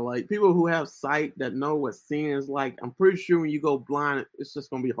be real. Like, people who have sight that know what seeing is like, I'm pretty sure when you go blind, it's just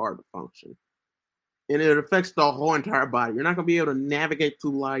going to be hard to function. And it affects the whole entire body. You're not going to be able to navigate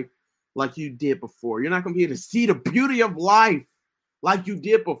through life like you did before. You're not going to be able to see the beauty of life like you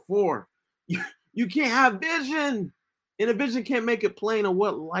did before. You can't have vision. And a vision can't make it plain of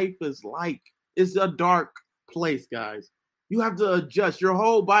what life is like. It's a dark place, guys. You have to adjust. Your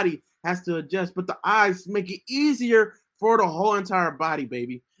whole body has to adjust, but the eyes make it easier for the whole entire body,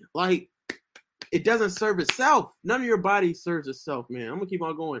 baby. Like, it doesn't serve itself. None of your body serves itself, man. I'm gonna keep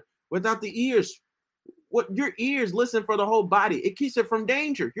on going. Without the ears, what your ears listen for the whole body. It keeps it from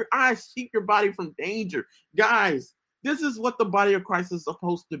danger. Your eyes keep your body from danger. Guys, this is what the body of Christ is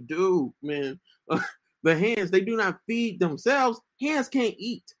supposed to do, man. The hands, they do not feed themselves. Hands can't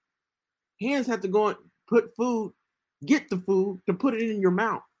eat. Hands have to go and put food, get the food to put it in your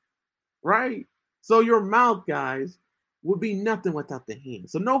mouth, right? So your mouth, guys, would be nothing without the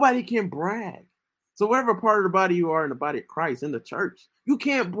hands. So nobody can brag. So whatever part of the body you are in the body of Christ, in the church, you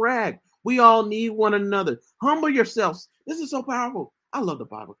can't brag. We all need one another. Humble yourselves. This is so powerful. I love the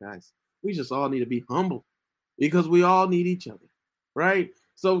Bible, guys. We just all need to be humble because we all need each other, right?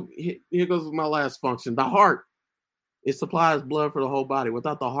 So here goes my last function. The heart. It supplies blood for the whole body.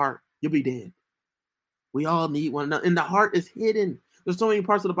 Without the heart, you'll be dead. We all need one another. And the heart is hidden. There's so many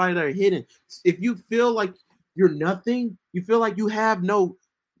parts of the body that are hidden. If you feel like you're nothing, you feel like you have no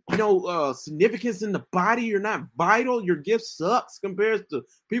significance in the body. You're not vital. Your gift sucks compared to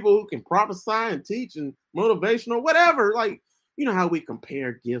people who can prophesy and teach and motivational, whatever. Like, you know how we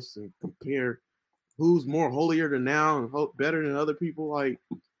compare gifts and compare who's more holier than thou and better than other people. Like,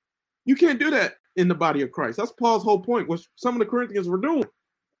 you can't do that in the body of Christ. That's Paul's whole point, which some of the Corinthians were doing.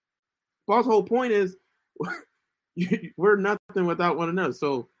 Paul's whole point is we're nothing without one another.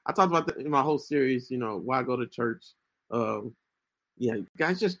 So I talked about that in my whole series, why go to church. Yeah,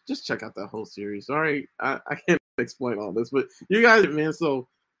 guys, just check out that whole series. All right, I can't explain all this, but you guys, man. So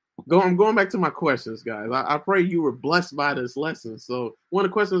I'm going back to my questions, guys. I pray you were blessed by this lesson. So one of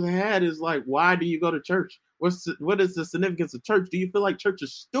the questions I had is like, why do you go to church? What is the significance of church? Do you feel like church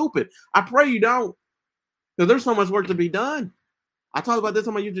is stupid? I pray you don't, because there's so much work to be done. I talked about this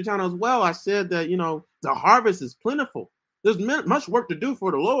on my YouTube channel as well. I said that, the harvest is plentiful. There's much work to do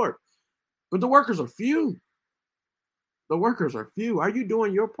for the Lord, but the workers are few. The workers are few. Are you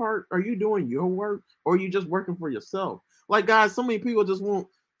doing your part? Are you doing your work? Or are you just working for yourself? Like, guys, so many people just want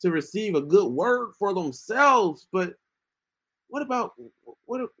to receive a good word for themselves, but what are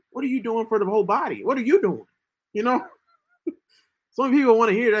you doing for the whole body? What are you doing? Some people want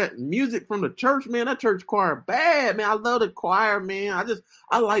to hear that music from the church, man. That church choir bad, man. I love the choir, man.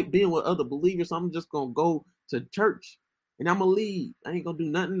 I like being with other believers. So I'm just gonna go to church and I'm gonna leave. I ain't gonna do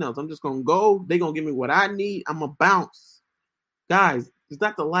nothing else. I'm just gonna go. They gonna give me what I need. I'm gonna bounce. Guys, is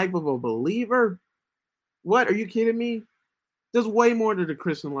that the life of a believer? What? Are you kidding me? There's way more to the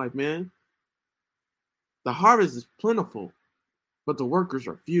Christian life, man. The harvest is plentiful, but the workers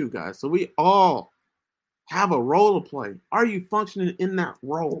are few, guys. So we all have a role to play. Are you functioning in that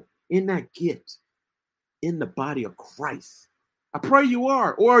role, in that gift, in the body of Christ? I pray you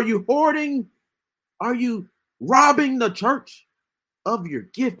are. Or are you hoarding? Are you robbing the church of your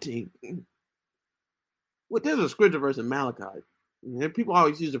gifting? Well, there's a scripture verse in Malachi. People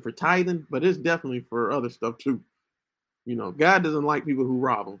always use it for tithing, but it's definitely for other stuff too. God doesn't like people who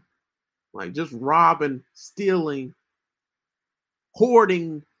rob him. Like, just robbing, stealing,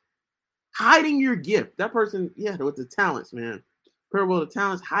 hoarding, hiding your gift. That person, with the talents, man. Parable of the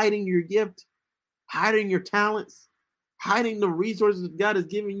talents, hiding your gift, hiding your talents, hiding the resources God has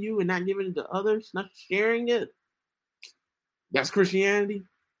given you and not giving it to others, not sharing it. That's Christianity.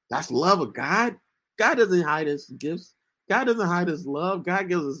 That's love of God. God doesn't hide his gifts. God doesn't hide his love. God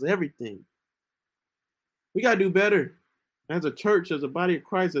gives us everything. We got to do better. As a church, as a body of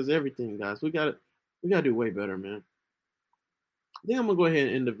Christ, as everything, guys. We gotta do way better, man. I think I'm gonna go ahead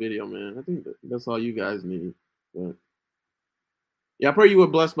and end the video, man. I think that's all you guys need. But yeah, I pray you were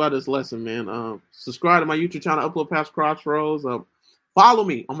blessed by this lesson, man. Subscribe to my YouTube channel, Upload Past Crossroads. Follow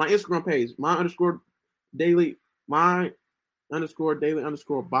me on my Instagram page, my_daily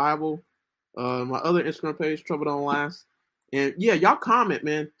Bible. My other Instagram page, Trouble Don't Last. And yeah, y'all comment,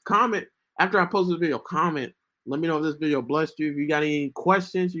 man. Comment after I post this video. Comment. Let me know if this video blessed you. If you got any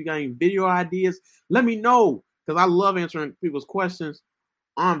questions, you got any video ideas, let me know, because I love answering people's questions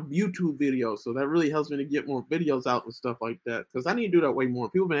on YouTube videos. So that really helps me to get more videos out and stuff like that, because I need to do that way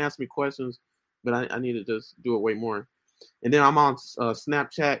more. People have been asking me questions, but I need to just do it way more. And then I'm on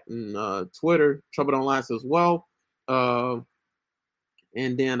Snapchat and Twitter, Trouble Don't Last as well. And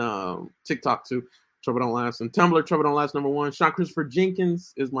then TikTok too. Trouble Don't Last, and Tumblr, Trouble Don't Last #1. Sean Christopher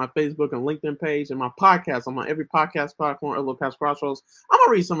Jenkins is my Facebook and LinkedIn page, and my podcast. I'm on every podcast platform, Upload Past Crossroads. I'm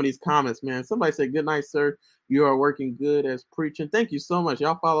gonna read some of these comments, man. Somebody said, "Good night, sir. You are working good as preaching." Thank you so much.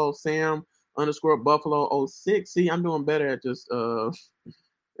 Y'all follow Sam_Buffalo06. See, I'm doing better at just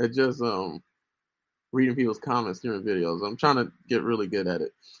reading people's comments during videos. I'm trying to get really good at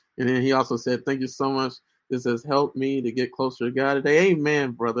it. And then he also said, "Thank you so much. This has helped me to get closer to God today."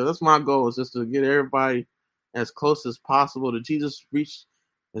 Amen, brother. That's my goal, is just to get everybody as close as possible to Jesus, reach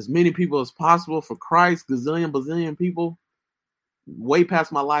as many people as possible for Christ, bazillion people, way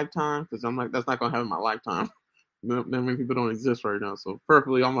past my lifetime, because I'm like, that's not going to happen in my lifetime. That many people don't exist right now. So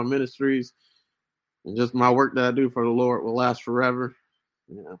perfectly, all my ministries and just my work that I do for the Lord will last forever.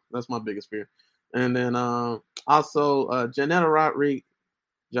 Yeah, that's my biggest fear. And then also Janetta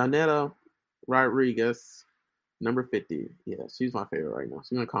Rodriguez, number 50. Yeah, she's my favorite right now.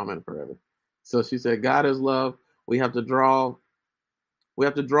 She's gonna comment forever. So she said, "God is love. We have to draw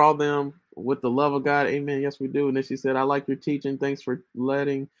them with the love of God." Amen. Yes, we do. And then she said, "I like your teaching. Thanks for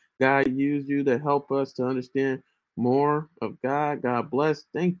letting God use you to help us to understand more of God. God bless."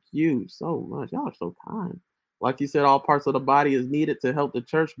 Thank you so much. Y'all are so kind. Like you said, all parts of the body is needed to help the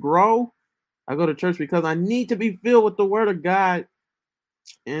church grow. I go to church because I need to be filled with the word of God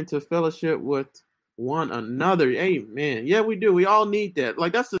and to fellowship with one another. Amen. Yeah, we do. We all need that.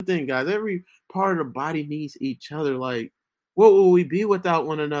 Like, that's the thing, guys. Every part of the body needs each other. Like, What will we be without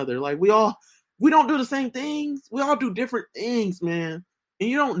one another? Like we don't do the same things. We all do different things, man. And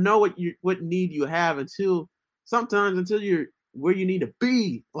you don't know what need you have until you're where you need to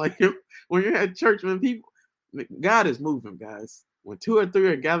be. Like when you're at church, man, God is moving, guys. When two or three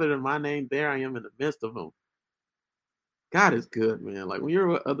are gathered in my name, there I am in the midst of them. God is good, man. Like when you're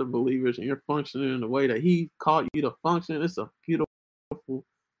with other believers and you're functioning in the way that He called you to function, it's a beautiful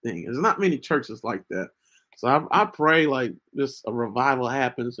thing. There's not many churches like that. So I pray like just a revival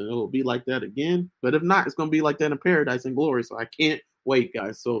happens and it will be like that again. But if not, it's going to be like that in paradise and glory. So I can't wait,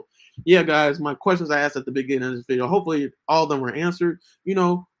 guys. So yeah, guys, my questions I asked at the beginning of this video, hopefully all of them were answered.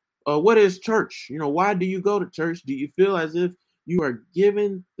 What is church? Why do you go to church? Do you feel as if you are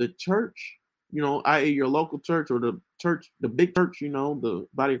given the church, i.e. your local church or the church, the big church, the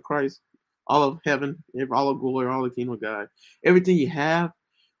body of Christ, all of heaven, all of glory, all the kingdom of God, everything you have?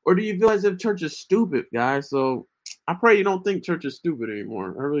 Or do you feel as if church is stupid, guys? So I pray you don't think church is stupid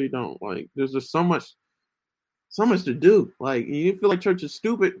anymore. I really don't. Like, there's just so much to do. Like, you feel like church is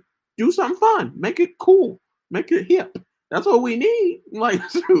stupid, do something fun. Make it cool. Make it hip. That's what we need. Like,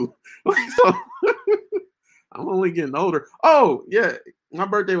 so I'm only getting older. Oh, yeah. My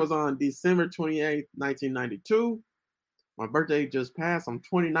birthday was on December 28th, 1992. My birthday just passed. I'm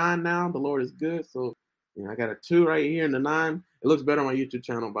 29 now. The Lord is good. So, I got a 2 right here and the 9. It looks better on my YouTube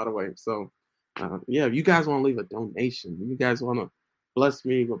channel, by the way. So, if you guys want to leave a donation, you guys want to bless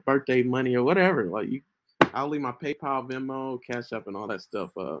me with birthday money or whatever, I'll leave my PayPal, Venmo, Cash App, and all that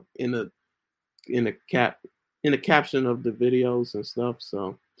stuff in the caption of the videos and stuff.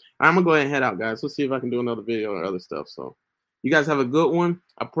 So, I'm gonna go ahead and head out, guys. Let's see if I can do another video or other stuff. So, you guys have a good one.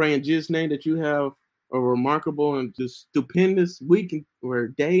 I pray in Jesus' name that you have a remarkable and just stupendous week or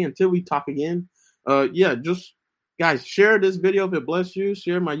day until we talk again. Just guys, share this video if it bless you.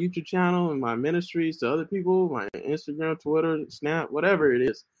 Share my YouTube channel and my ministries to other people, my Instagram, Twitter, Snap, whatever it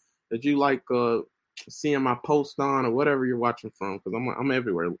is that you like seeing my post on or whatever you're watching from, because I'm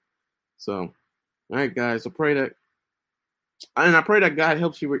everywhere. So, all right, guys, I pray that God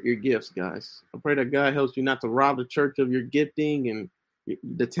helps you with your gifts, guys. I pray that God helps you not to rob the church of your gifting and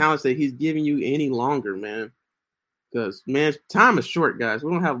the talents that He's giving you any longer, man. Because, man, time is short, guys.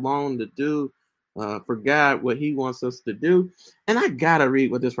 We don't have long to do for God what He wants us to do. And I got to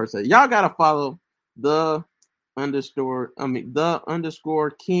read what this person said. Y'all got to follow the underscore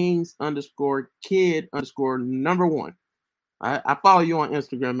kings underscore kid underscore number 1. I follow you on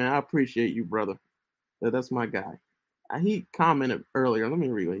Instagram, man. I appreciate you, brother. That's my guy. He commented earlier. Let me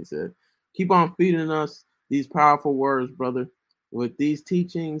read what he said. Keep on feeding us these powerful words, brother, with these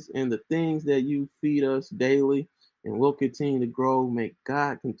teachings and the things that you feed us daily, and we'll continue to grow. May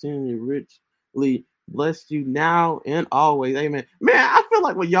God continue to richly bless you now and always. Amen. Man, I feel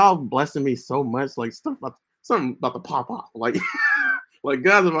like when y'all blessing me so much, like something about to pop off. Like, like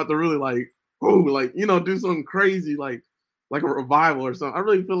God's about to really do something crazy, like a revival or something. I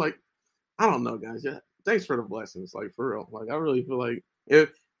really feel like, I don't know, guys. Yeah, thanks for the blessings, like for real. Like I really feel like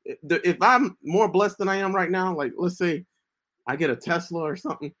if I'm more blessed than I am right now, like let's say I get a Tesla or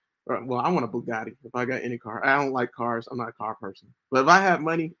something. Well, I want a Bugatti if I got any car. I don't like cars. I'm not a car person. But if I had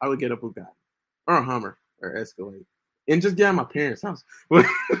money, I would get a Bugatti or a Hummer or Escalade and just get at my parents' house. But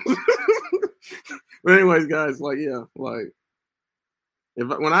anyways, guys, when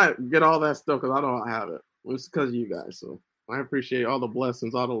I get all that stuff, because I don't have it, it's because of you guys. So I appreciate all the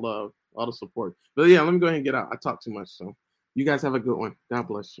blessings, all the love, all the support. But yeah, let me go ahead and get out. I talk too much. So you guys have a good one. God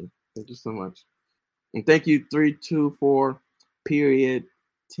bless you. Thank you so much. And thank you, 324 period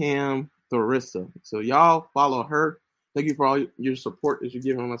Tam Tharissa. So y'all follow her. Thank you for all your support that you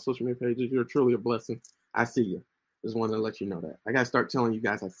give on my social media pages. You're truly a blessing. I see you. Just wanted to let you know that. I gotta start telling you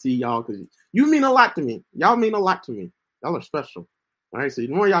guys I see y'all, because you mean a lot to me. Y'all mean a lot to me. Y'all are special. All right, so the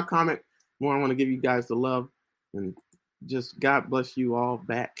more y'all comment, the more I want to give you guys the love, and just God bless you all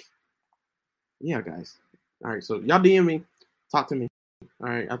back. Yeah, guys. All right, so y'all DM me. Talk to me. All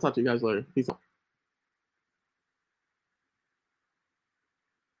right, I'll talk to you guys later. Peace out.